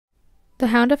The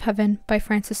Hound of Heaven by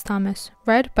Francis Thomas,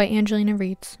 read by Angelina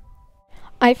Reeds.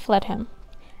 I fled him,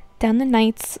 down the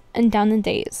nights and down the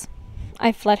days.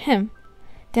 I fled him,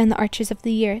 down the arches of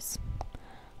the years.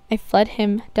 I fled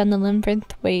him down the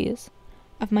labyrinth ways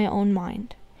of my own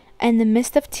mind, and in the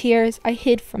mist of tears I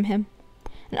hid from him,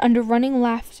 and under running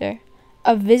laughter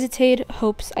of vistaed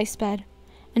hopes I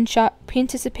and shot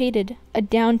precipitated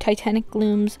adown titanic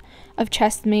glooms of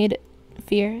chasmed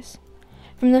fears.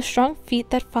 From the strong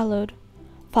feet that followed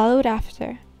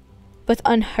after, with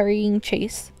unhurrying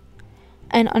chase,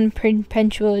 and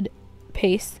unperpetuated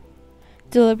pace,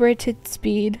 deliberated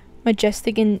speed,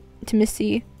 majestic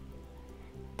intimacy,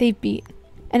 they beat,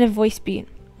 and a voice beat,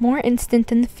 more instant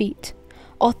than the feet.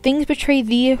 All things betray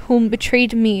thee whom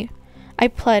betrayed me. I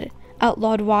pled,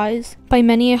 outlawed wise, by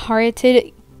many a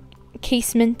hearted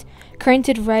casement,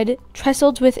 currented red,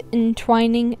 trestled with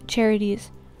entwining charities.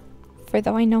 For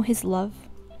though I know his love,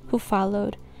 who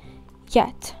followed,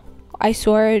 yet I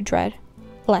swore a dread,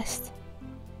 lest,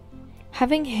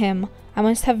 having him, I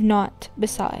must have naught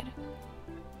beside.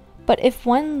 But if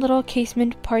one little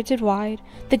casement parted wide,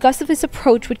 the gust of his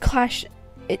approach would clash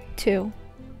it too.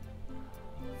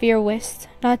 Fear wist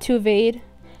not to evade,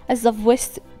 as love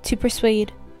wist to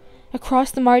persuade.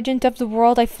 Across the margent of the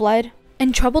world I fled,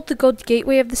 and troubled the gold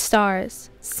gateway of the stars,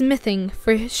 smithing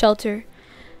for shelter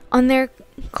on their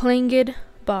clanged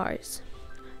bars.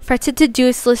 Fretted to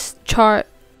useless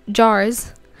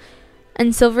jars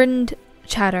and silvered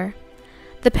chatter,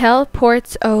 the pale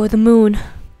ports o' the moon.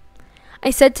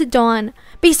 I said to dawn,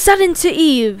 be sudden, to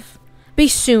eve, be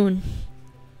soon.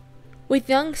 With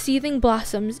young seething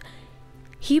blossoms,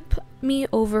 heap me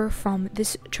over from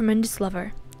this tremendous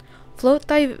lover. Float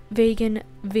thy vegan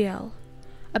veil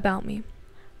about me,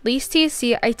 lest he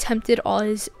see I tempted all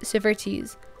his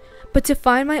severities, but to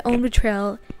find my own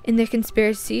betrayal in their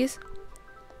conspiracies.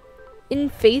 In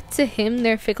faith to him,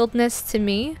 their fickleness to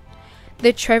me,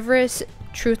 their treacherous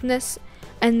truthness,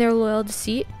 and their loyal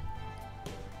deceit.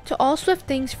 To all swift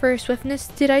things for swiftness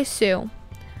did I sue,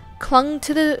 clung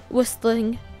to the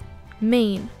whistling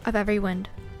mane of every wind.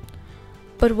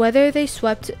 But whether they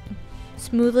swept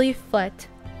smoothly flit,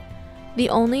 the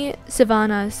only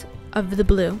savannahs of the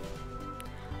blue,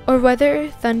 or whether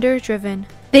thunder driven,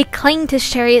 they cling to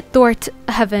chariot thwart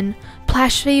heaven,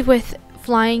 plashy with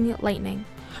flying lightning,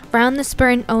 round the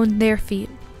spurn on their feet.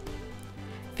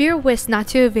 Fear wist not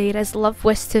to evade as love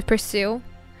wist to pursue,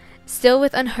 still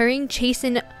with unhurrying chase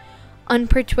and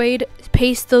unperturbed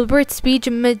pace, deliberate speed,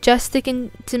 majestic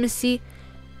intimacy,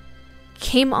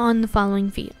 came on the following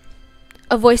feet.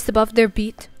 A voice above their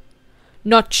beat,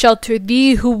 not shelter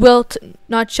thee who wilt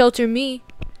not shelter me.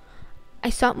 I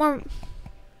sought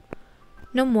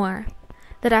no more,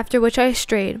 that after which I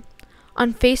strayed,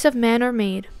 on face of man or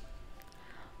maid.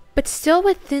 But still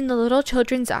within the little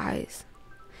children's eyes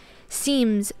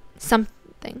seems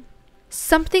something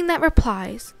that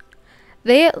replies,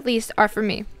 they at least are for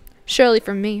me, surely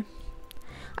for me.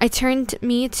 I turned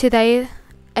me to they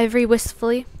every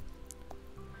wistfully,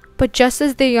 but just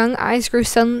as their young eyes grew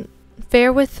sudden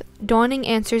fair with dawning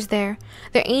answers there,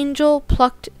 their angel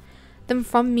plucked them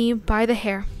from me by the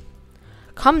hair.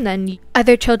 Come then,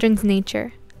 other children's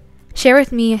nature, share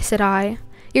with me, said I,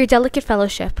 your delicate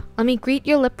fellowship. Let me greet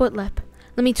your lip with lip.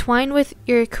 Let me twine with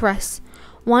your caress,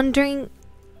 wanting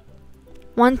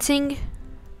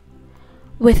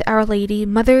with Our Lady,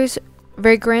 Mother's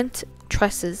fragrant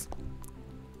tresses,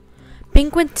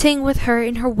 banqueting with her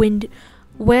in her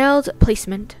wild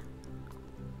placement,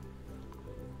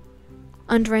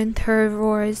 underneath her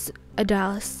roars a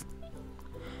dallas,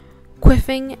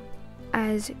 quiffing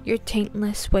as your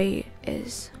taintless way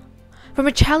is, from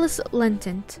a chalice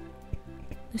lucent,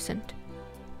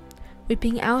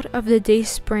 weeping out of the day's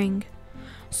spring.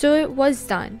 So it was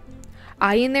done.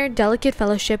 I in their delicate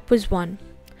fellowship was one,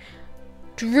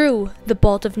 drew the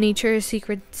bolt of nature's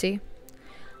secrecy.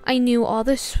 I knew all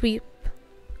the swift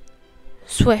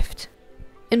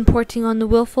importing on the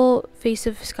wilful face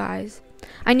of skies.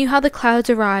 I knew how the clouds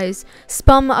arise,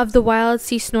 spum of the wild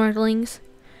sea snortlings.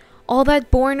 All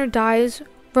that born or dies,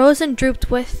 rose and drooped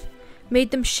with,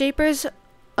 made them shapers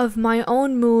of my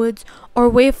own moods, or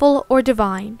wakeful or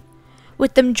divine.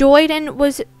 With them joyed and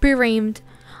was bereaved,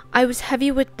 I was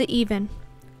heavy with the even.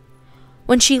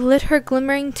 When she lit her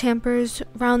glimmering tapers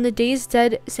round the day's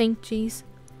dead sanctuaries,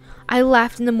 I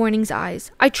laughed in the morning's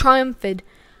eyes, I triumphed,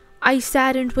 I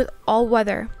saddened with all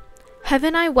weather.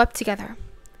 Heaven I wept together.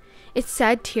 Its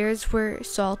sad tears were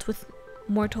salt with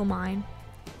mortal mine.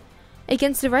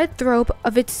 Against the red throb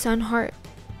of its sun heart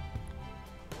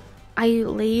I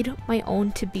laid my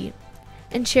own to beat,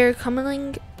 and share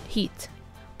coming heat,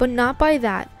 but not by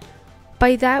that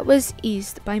by that was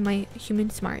eased by my human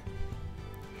smart.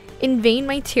 In vain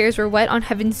my tears were wet on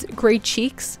heaven's grey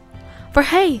cheeks, for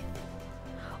hey,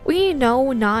 we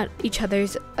know not each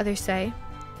other's other say.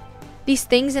 These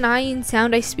things and I in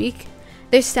sound I speak,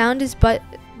 their sound is but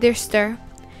their stir,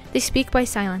 they speak by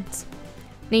silence.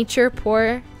 Nature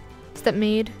poor that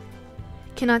made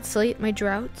cannot slate my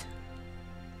drought.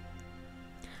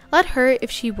 Let her,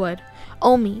 if she would,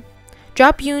 oh me,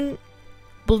 drop hewn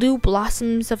blue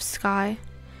blossoms of sky,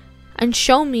 and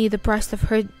show me the breast of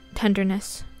her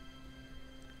tenderness.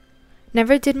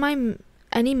 Never did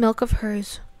any milk of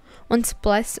hers once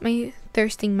bless my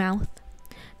thirsting mouth.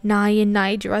 Nigh and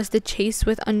nigh draws the chase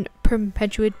with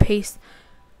unperpetuated pace,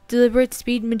 deliberate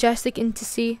speed, majestic into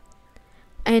sea,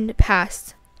 and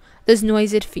past those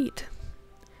noised feet.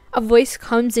 A voice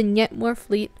comes in yet more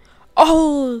fleet.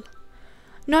 Oh,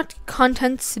 not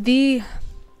contents thee,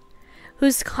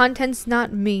 whose contents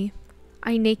not me.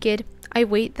 I naked, I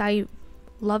wait thy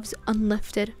love's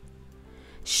unlifted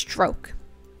stroke.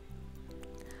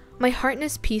 My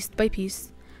heartness piece by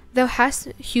piece thou hast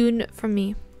hewn from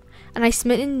me, and I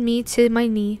smitten me to my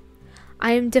knee.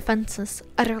 I am defenseless,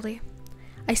 utterly.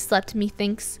 I slept,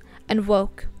 methinks, and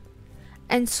woke,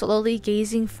 and slowly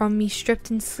gazing from me stripped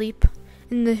in sleep,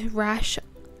 in the rash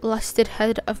lusted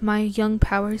head of my young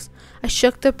powers, I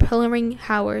shook the pillaring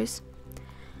howers,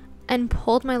 and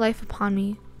pulled my life upon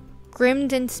me.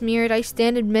 Grimmed and smeared I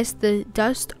stand amidst the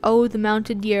dust o' the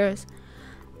mounted years.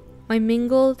 My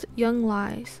mingled young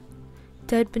lies,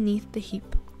 dead beneath the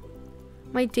heap.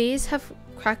 My days have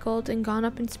crackled and gone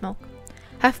up in smoke,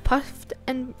 have puffed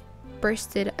and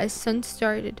bursted as sun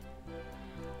started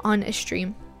on a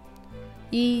stream.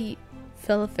 Ye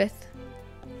Philipith.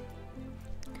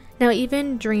 Now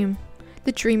even dream,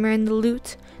 the dreamer and the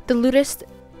lutist,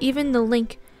 even the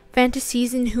link,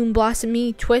 fantasies in whom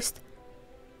blossomy twist.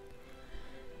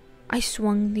 I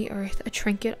swung the earth, a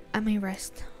trinket at my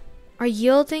wrist. Our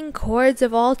yielding chords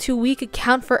of all too weak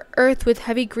account for earth with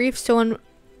heavy grief so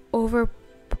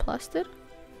overplused.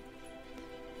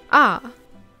 Ah,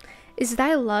 is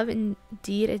thy love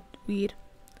indeed a weed,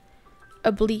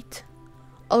 a bleat,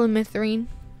 a labyrinthine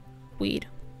weed,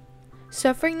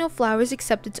 suffering no flowers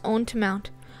except its own to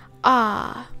mount?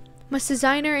 Ah, must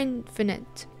designer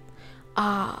infinite,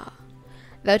 ah,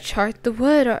 thou chart the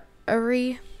wood,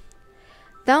 Ari,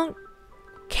 thou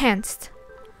canst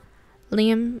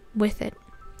limn with it.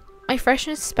 My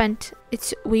freshness spent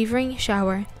its wavering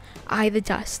shower, I the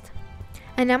dust,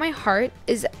 and now my heart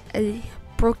is a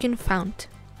broken fount,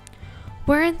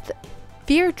 wherein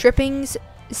fear drippings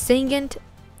singent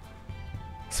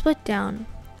split down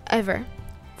ever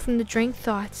from the drink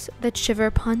thoughts that shiver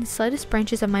upon the slightest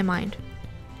branches of my mind.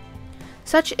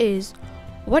 Such is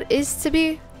what is to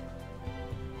be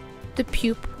the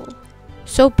pupil,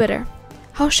 so bitter,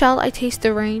 how shall I taste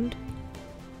the rain?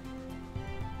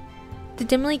 The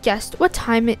dimly guessed what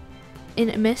time it in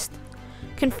a mist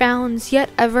confounds, yet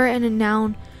ever and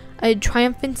anon a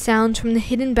triumphant sounds from the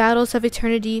hidden battles of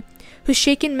eternity, whose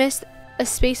shaken mist a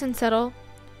space unsettle,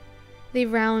 they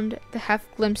round the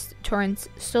half-glimpsed torrents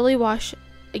slowly wash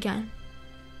again.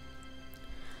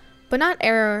 But not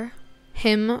error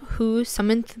him who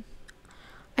summoneth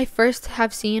I first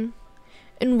have seen,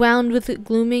 enwound with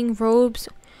glooming robes,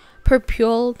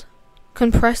 purpureal,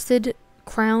 compressed,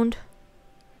 crowned.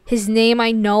 His name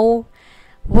I know,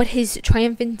 what his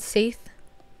triumphant saith.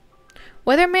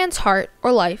 Whether man's heart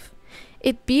or life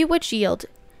it be which yield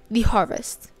the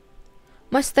harvest,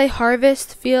 must thy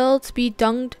harvest fields be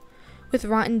dunged with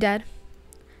rotten dead?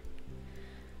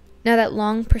 Now that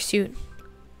long pursuit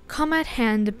come at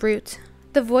hand, the bruit,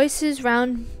 the voices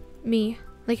round me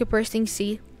like a bursting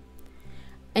sea.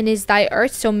 And is thy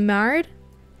earth so marred,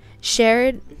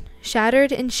 shattered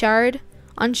and shard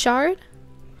on shard?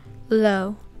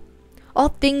 Lo, all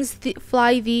things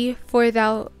fly thee, for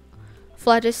thou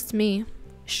floodest me,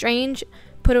 strange,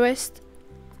 putest,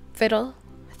 fiddle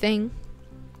thing.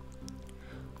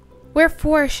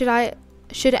 Wherefore should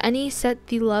any set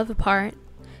thee love apart,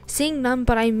 seeing none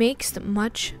but I makes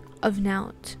much of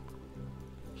nought?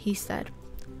 He said,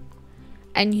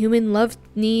 and human love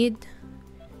need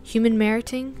human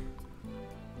meriting?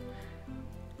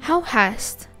 How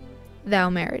hast thou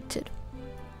merited?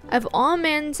 Of all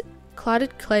man's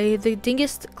clotted clay, the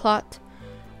dingest clot,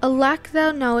 alack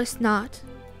thou knowest not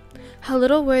how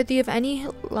little worthy of any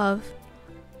love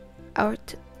thou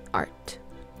art.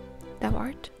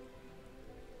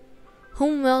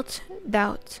 Whom wilt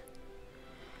thou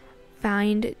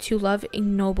find to love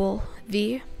ignoble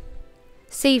thee?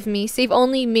 Save me, save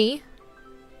only me,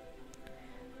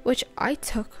 which I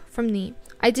took from thee.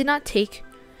 I did not take,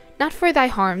 not for thy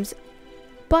harms,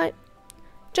 but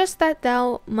just that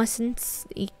thou mustn't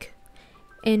sneak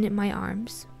in my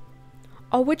arms.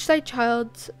 All which thy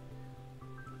child's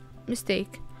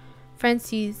mistake,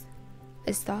 Frances,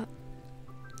 is thought,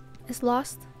 is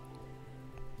lost.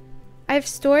 I have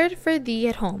stored for thee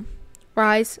at home.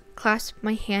 Rise, clasp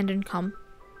my hand and come.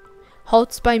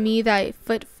 Halts by me thy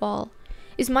footfall.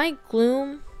 Is my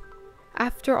gloom,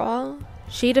 after all,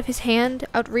 shade of his hand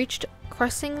outreached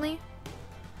caressingly?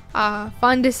 Ah,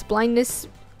 fondest blindness,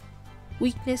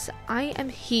 weakness, I am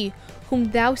he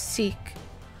whom thou seek.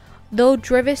 Thou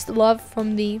drivest love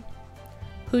from thee,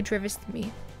 who drivest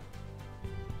me.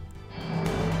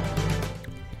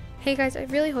 Hey guys, I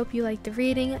really hope you liked the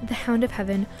reading The Hound of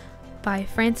Heaven by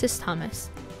Francis Thomas.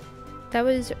 That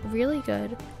was really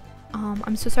good.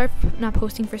 I'm so sorry for not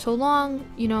posting for so long.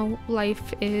 You know,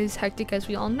 life is hectic as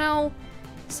we all know.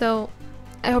 So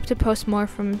I hope to post more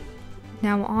from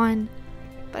now on.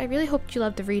 But I really hope you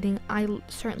loved the reading. I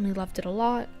certainly loved it a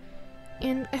lot.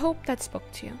 And I hope that spoke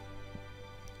to you.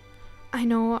 I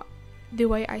know the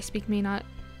way I speak may not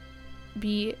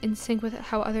be in sync with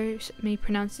how others may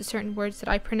pronounce the certain words that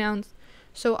I pronounce.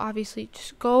 So obviously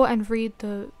just go and read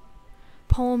the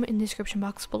poem in the description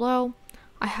box below.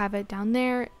 I have it down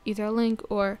there, either a link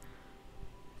or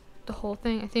the whole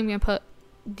thing. I think I'm going to put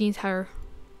the entire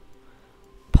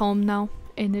poem now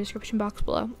in the description box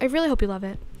below. I really hope you love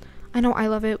it. I know I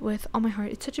love it with all my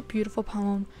heart. It's such a beautiful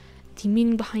poem. The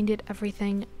meaning behind it,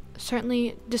 everything.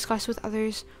 Certainly discuss with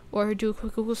others or do a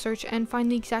quick Google search and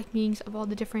find the exact meanings of all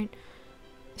the different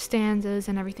stanzas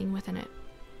and everything within it.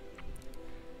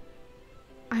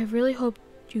 I really hope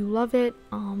you love it.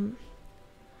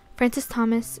 Francis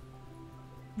Thomas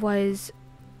was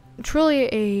truly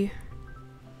a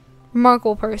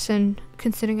remarkable person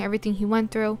considering everything he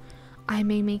went through. I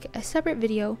may make a separate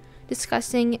video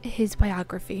discussing his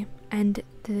biography and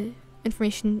the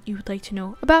information you would like to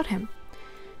know about him.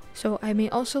 So I may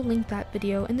also link that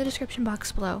video in the description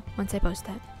box below once I post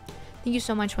it. Thank you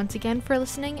so much once again for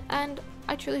listening, and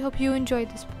I truly hope you enjoyed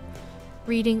this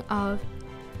reading of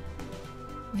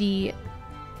The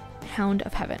Hound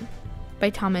of Heaven by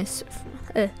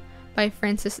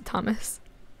Francis Thomas.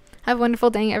 Have a wonderful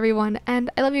day, everyone, and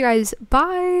I love you guys.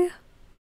 Bye!